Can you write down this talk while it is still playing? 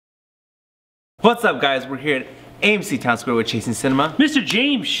What's up, guys? We're here at AMC Town Square with Chasing Cinema. Mr.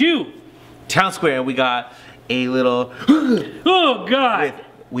 James Shue. Town Square, and we got a little oh God,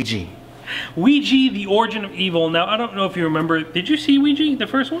 with Ouija. Ouija, the origin of evil. Now, I don't know if you remember, did you see Ouija, the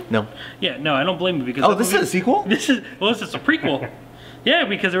first one? No. Yeah, no, I don't blame you because... Oh, this is a sequel? This is a prequel. Yeah,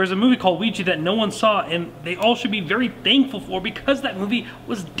 because there was a movie called Ouija that no one saw, and they all should be very thankful for because that movie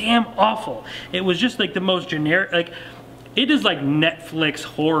was damn awful. It was just like the most generic, like, it is like Netflix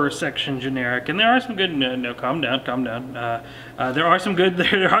horror section generic, and there are some good. No, calm down, calm down. There are some good.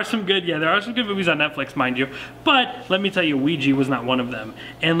 There are some good movies on Netflix, mind you. But let me tell you, Ouija was not one of them.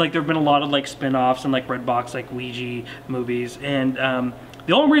 And like, there've been a lot of like spin-offs and like Redbox like Ouija movies, and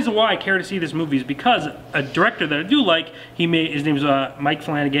the only reason why I care to see this movie is because a director that I do like, his name's Mike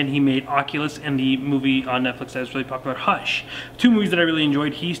Flanagan. He made Oculus and the movie on Netflix that was really popular, Hush. Two movies that I really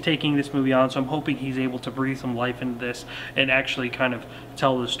enjoyed. He's taking this movie on, so I'm hoping he's able to breathe some life into this and actually kind of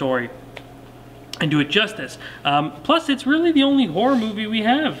tell the story and do it justice. Plus, it's really the only horror movie we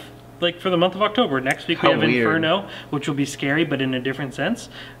have, like, for the month of October. Next week we have Inferno, which will be scary, but in a different sense.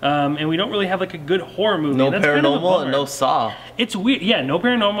 And we don't really have like a good horror movie. No That's paranormal kind of and no Saw. It's weird. Yeah, no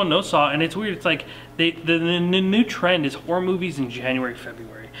paranormal, no Saw, and it's weird. It's like the new trend is horror movies in January,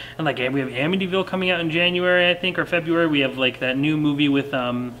 February. And like, we have Amityville coming out in January, I think, or February. We have like that new movie with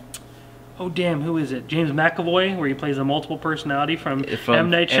oh damn, who is it? James McAvoy, where he plays a multiple personality from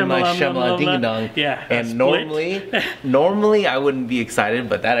M. Night Shyamalan. Ding Dong. Yeah. And normally I wouldn't be excited,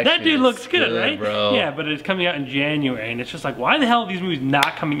 but that dude looks good, right? Bro. Yeah, but it's coming out in January, and it's just like, why the hell are these movies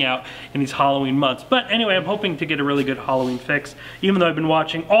not coming out in these Halloween months? But anyway, I'm hoping to get a really good Halloween fix, even though I've been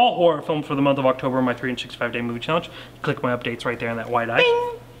watching all horror films for the month of October on my 365-day movie challenge. Click my updates right there in that wide eye.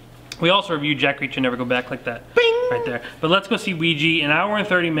 Bing. We also reviewed Jack Reacher Never Go Back, like that. Bing. Right there. But let's go see Ouija, an hour and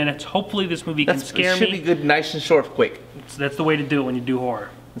 30 minutes. Hopefully this movie can scare me. It should be good, nice and short, quick. That's the way to do it when you do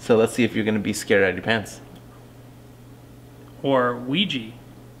horror. So let's see if you're going to be scared out of your pants. Or Ouija.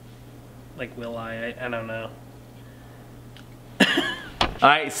 Like, will I? I don't know.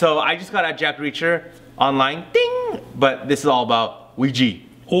 Alright, so I just got at Jack Reacher online. Ding! But this is all about Ouija.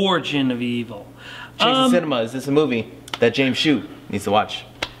 Origin of evil. Chasing Cinema, is this a movie that James Shue needs to watch?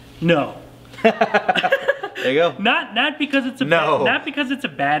 No. There you go. Not because it's not because it's a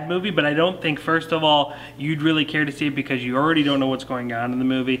bad movie, but I don't think, first of all, you'd really care to see it because you already don't know what's going on in the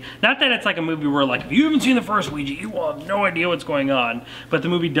movie. Not that it's like a movie where, like, if you haven't seen the first Ouija, you will have no idea what's going on. But the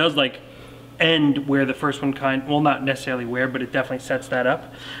movie does, like, end where the first one well, not necessarily where, but it definitely sets that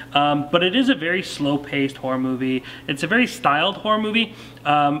up. But it is a very slow-paced horror movie. It's a very styled horror movie.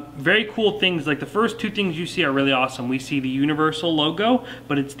 Very cool things, like the first two things you see are really awesome. We see the Universal logo,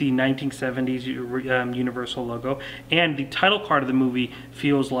 but it's the 1970s Universal logo, and the title card of the movie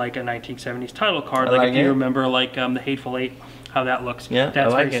feels like a 1970s title card. Like if you remember, like the Hateful Eight, how that looks. Yeah,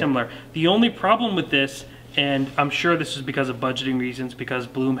 that's very similar. The only problem with this, and I'm sure this is because of budgeting reasons, because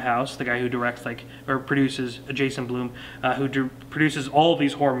Blumhouse, the guy who directs, like, or produces, Jason Blum, who produces all of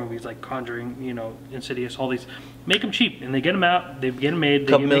these horror movies, like Conjuring, you know, Insidious, all these, make them cheap, and they get them out, they get them made,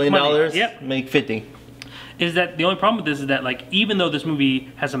 they $2 million, yep. Make 50. Is that the only problem with this is that, like, even though this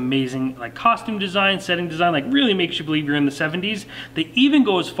movie has amazing, like, costume design, setting design, like, really makes you believe you're in the 70s, they even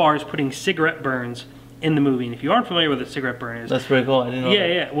go as far as putting cigarette burns in the movie. And if you aren't familiar with what a cigarette burn is, that's pretty cool. I didn't know.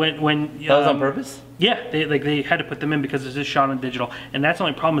 Yeah. When that was on purpose. Yeah, they had to put them in because this is shot on digital, and that's the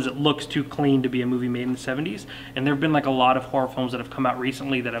only problem is it looks too clean to be a movie made in the 70s. And there have been like a lot of horror films that have come out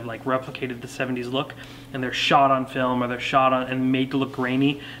recently that have like replicated the 70s look, and they're shot on film or they're shot on and made to look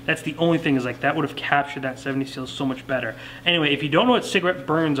grainy. That's the only thing, is like that would have captured that 70s feel so much better. Anyway, if you don't know what cigarette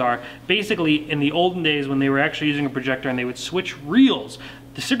burns are, basically in the olden days when they were actually using a projector and they would switch reels,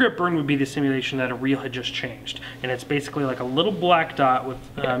 the cigarette burn would be the simulation that a reel had just changed, and it's basically like a little black dot with,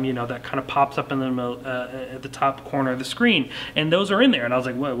 you know, that kind of pops up in the middle, at the top corner of the screen, and those are in there. And I was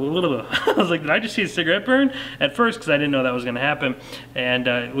like, what? I was like, did I just see a cigarette burn at first? Because I didn't know that was going to happen,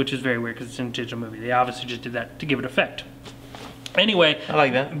 and which is very weird because it's in a digital movie. They obviously just did that to give it effect. Anyway, I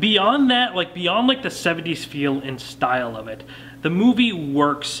like that. Beyond that, like beyond like the 70s feel and style of it, the movie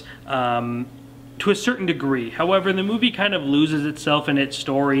works to a certain degree. However, the movie kind of loses itself in its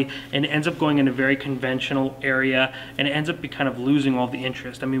story and ends up going in a very conventional area, and it ends up kind of losing all the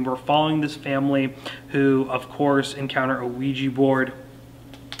interest. I mean, we're following this family who, of course, encounter a Ouija board,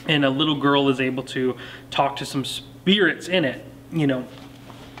 and a little girl is able to talk to some spirits in it, you know,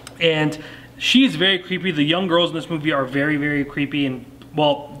 and she's very creepy. The young girls in this movie are very, very creepy, and,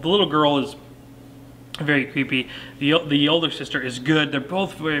 well, the little girl is very creepy. The older sister is good. They're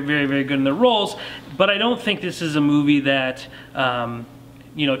both very, very, very good in their roles, but I don't think this is a movie that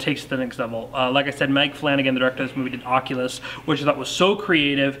you know, takes it to the next level. Like I said, Meg Flanagan, the director of this movie, did Oculus, which I thought was so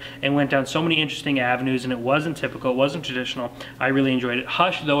creative and went down so many interesting avenues, and it wasn't typical, it wasn't traditional. I really enjoyed it.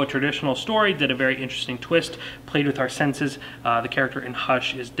 Hush, though a traditional story, did a very interesting twist, played with our senses. The character in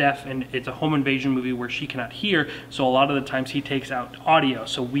Hush is deaf, and it's a home invasion movie where she cannot hear, so a lot of the times he takes out audio,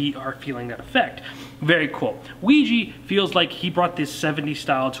 so we are feeling that effect. Very cool. Ouija feels like he brought this 70s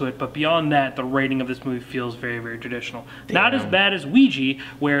style to it, but beyond that, the rating of this movie feels very, very traditional. Damn. Not as bad as Ouija,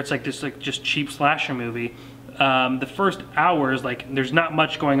 where it's like this like just cheap slasher movie. The first hours, like, there's not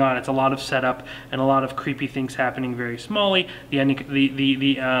much going on. It's a lot of setup and a lot of creepy things happening very smallly. The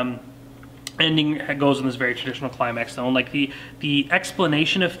ending, ending goes in this very traditional climax though, and like the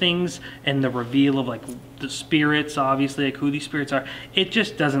explanation of things and the reveal of like the spirits, obviously, like who these spirits are, it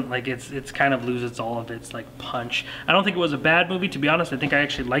just doesn't, like, it's kind of loses all of its like punch. I don't think it was a bad movie, to be honest. I think I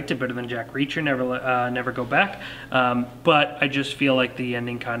actually liked it better than Jack Reacher, Never Go Back, but I just feel like the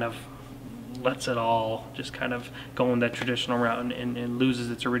ending kind of lets it all just kind of go in that traditional route and loses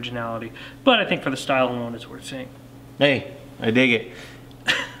its originality. But I think for the style alone, it's worth seeing. Hey, I dig it.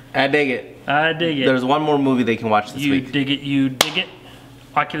 I dig it. I dig it. There's one more movie they can watch this week. You dig it. You dig it.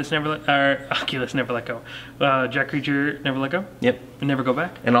 Oculus Never Let Go. Jack Reacher, Never Let Go. Yep. Never Go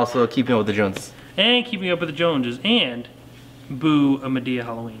Back. And also Keeping Up with the Joneses. And Keeping Up with the Joneses. And Boo! A Medea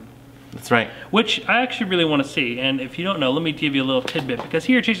Halloween. That's right. Which I actually really want to see. And if you don't know, let me give you a little tidbit. Because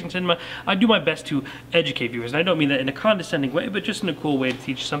here at Chasing Cinema, I do my best to educate viewers. And I don't mean that in a condescending way, but just in a cool way to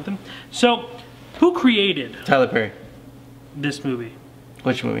teach you something. So, who created Tyler Perry. This movie?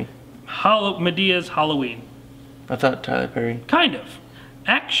 Which movie? Medea's Halloween. I thought Tyler Perry. Kind of.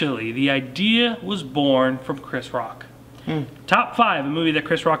 Actually, the idea was born from Chris Rock. Top 5, a movie that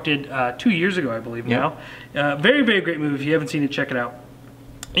Chris Rock did 2 years ago, I believe now. Very, very great movie. If you haven't seen it, check it out.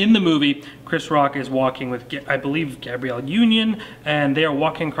 In the movie, Chris Rock is walking with, I believe, Gabrielle Union, and they are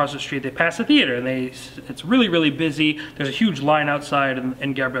walking across the street. They pass a theater, and it's really, really busy. There's a huge line outside,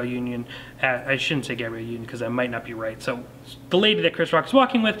 and Gabrielle Union, I shouldn't say Gabrielle Union because that might not be right. So the lady that Chris Rock is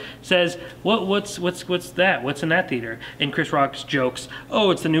walking with says, what's that? What's in that theater? And Chris Rock jokes,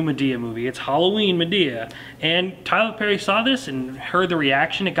 oh, it's the new Medea movie. It's Halloween Medea. And Tyler Perry saw this and heard the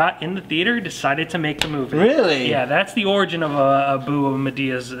reaction it got in the theater, decided to make the movie. Really? Yeah, that's the origin of a Boo! Of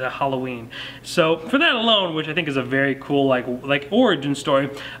Medea's Halloween. So for that alone, which I think is a very cool like origin story,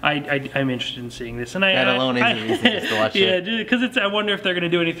 I'm interested in seeing this. And that alone is a reason to watch it. Yeah, because I wonder if they're going to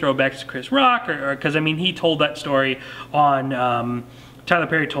do any throwbacks to Chris Rock, or because I mean he told that story on. Tyler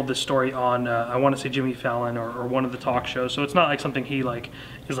Perry told this story on, I want to say Jimmy Fallon or one of the talk shows, so it's not like something he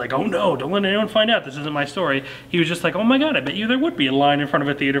is like, oh no, don't let anyone find out, this isn't my story. He was just like, oh my god, I bet you there would be a line in front of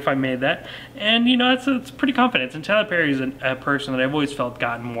a theater if I made that. And you know, it's pretty confident. And Tyler Perry's a person that I've always felt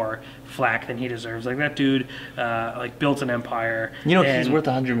gotten more flack than he deserves. Like that dude, like built an empire. You know, he's worth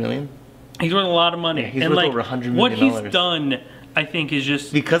 $100 million. He's worth a lot of money. Yeah, he's worth over $100 million. What he's done, I think, is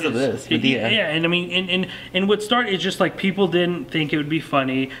just because of this. Yeah, and I mean, and what started is just like people didn't think it would be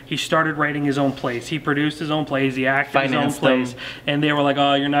funny. He started writing his own plays. He produced his own plays. He acted his own plays, and they were like,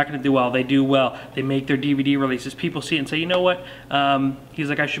 "Oh, you're not going to do well." They do well. They make their DVD releases. People see it and say, "You know what?" He's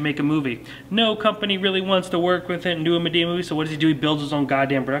like, "I should make a movie." No company really wants to work with it and do a Medea movie. So what does he do? He builds his own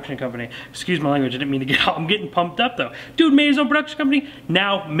goddamn production company. Excuse my language. I didn't mean to get. I'm getting pumped up though. Dude made his own production company.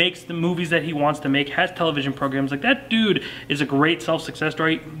 Now makes the movies that he wants to make. Has television programs. Like that dude is a great self-success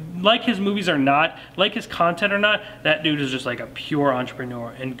story. Like his movies are not, like his content or not, that dude is just like a pure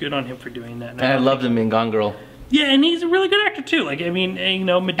entrepreneur, and good on him for doing that. And I loved him in Gone Girl. Yeah, and he's a really good actor too. Like, I mean, you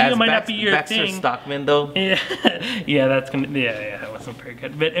know, Medea might not be your Baxter thing. Stockman though. Yeah, yeah, that wasn't very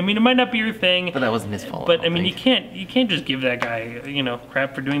good. But I mean, it might not be your thing. But that wasn't his fault. But I mean, you can't just give that guy, you know,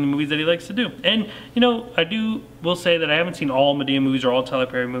 crap for doing the movies that he likes to do. And you know, will say that I haven't seen all Medea movies or all Tyler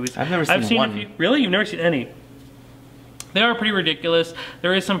Perry movies. I've never seen one. A few. Really, you've never seen any? They are pretty ridiculous.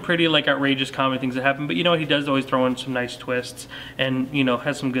 There is some pretty like outrageous comedy things that happen, but you know what, he does always throw in some nice twists, and you know,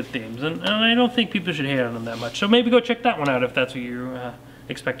 has some good themes. And I don't think people should hate on him that much. So maybe go check that one out if that's what you're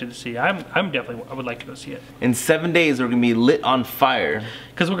expected to see. I would like to go see it. In 7 days, we're gonna be lit on fire.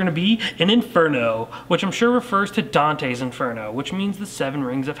 Because we're gonna be in Inferno, which I'm sure refers to Dante's Inferno, which means the 7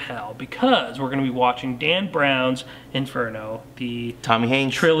 rings of hell. Because we're gonna be watching Dan Brown's Inferno, the Tommy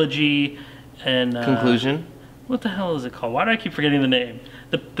Haynes trilogy, and conclusion. What the hell is it called? Why do I keep forgetting the name?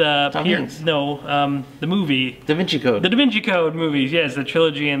 The movie. Da Vinci Code. The Da Vinci Code movies, yes, the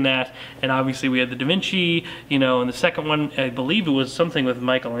trilogy and that. And obviously we had the Da Vinci, you know, and the second one, I believe it was something with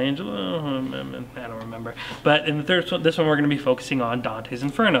Michelangelo. I don't remember. But in the third one, this one we're going to be focusing on Dante's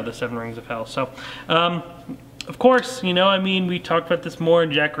Inferno, the 7 rings of hell. So, of course, you know, I mean, we talked about this more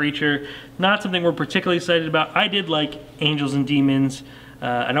in Jack Reacher. Not something we're particularly excited about. I did like Angels and Demons.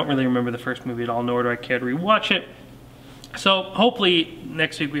 I don't really remember the first movie at all, nor do I care to rewatch it. So hopefully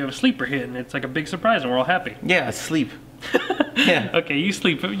next week we have a sleeper hit, and it's like a big surprise, and we're all happy. Yeah, sleep. Yeah. Okay, you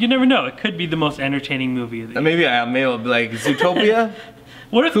sleep. You never know. It could be the most entertaining movie of the year. Maybe I'll be like Zootopia.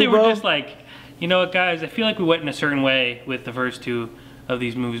 What if they were Kubo? just like, you know what, guys? I feel like we went in a certain way with the first two of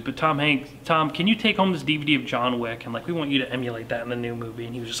these movies, but Tom, can you take home this DVD of John Wick, and like we want you to emulate that in the new movie?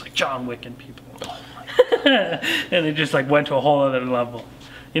 And he was just like, John Wick and people. And it just like went to a whole other level.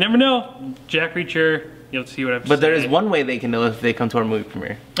 You never know. Jack Reacher, you'll see what I have to say. But there is one way they can know if they come to our movie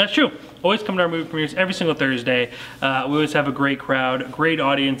premiere. That's true. Always come to our movie premieres every single Thursday. We always have a great crowd, great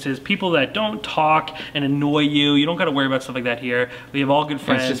audiences, people that don't talk and annoy you. You don't got to worry about stuff like that here. We have all good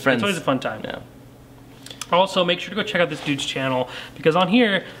friends. It's just friends. It's always a fun time. Yeah. Also, make sure to go check out this dude's channel, because on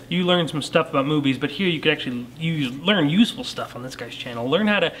here you learn some stuff about movies, but here you can actually learn useful stuff on this guy's channel. Learn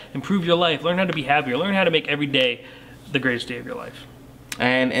how to improve your life, learn how to be happier, learn how to make every day the greatest day of your life.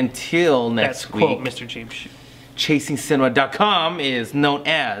 And until next week, quote Mr. James Shue. ChasingCinema.com is known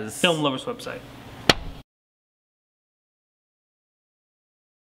as Film Lovers website.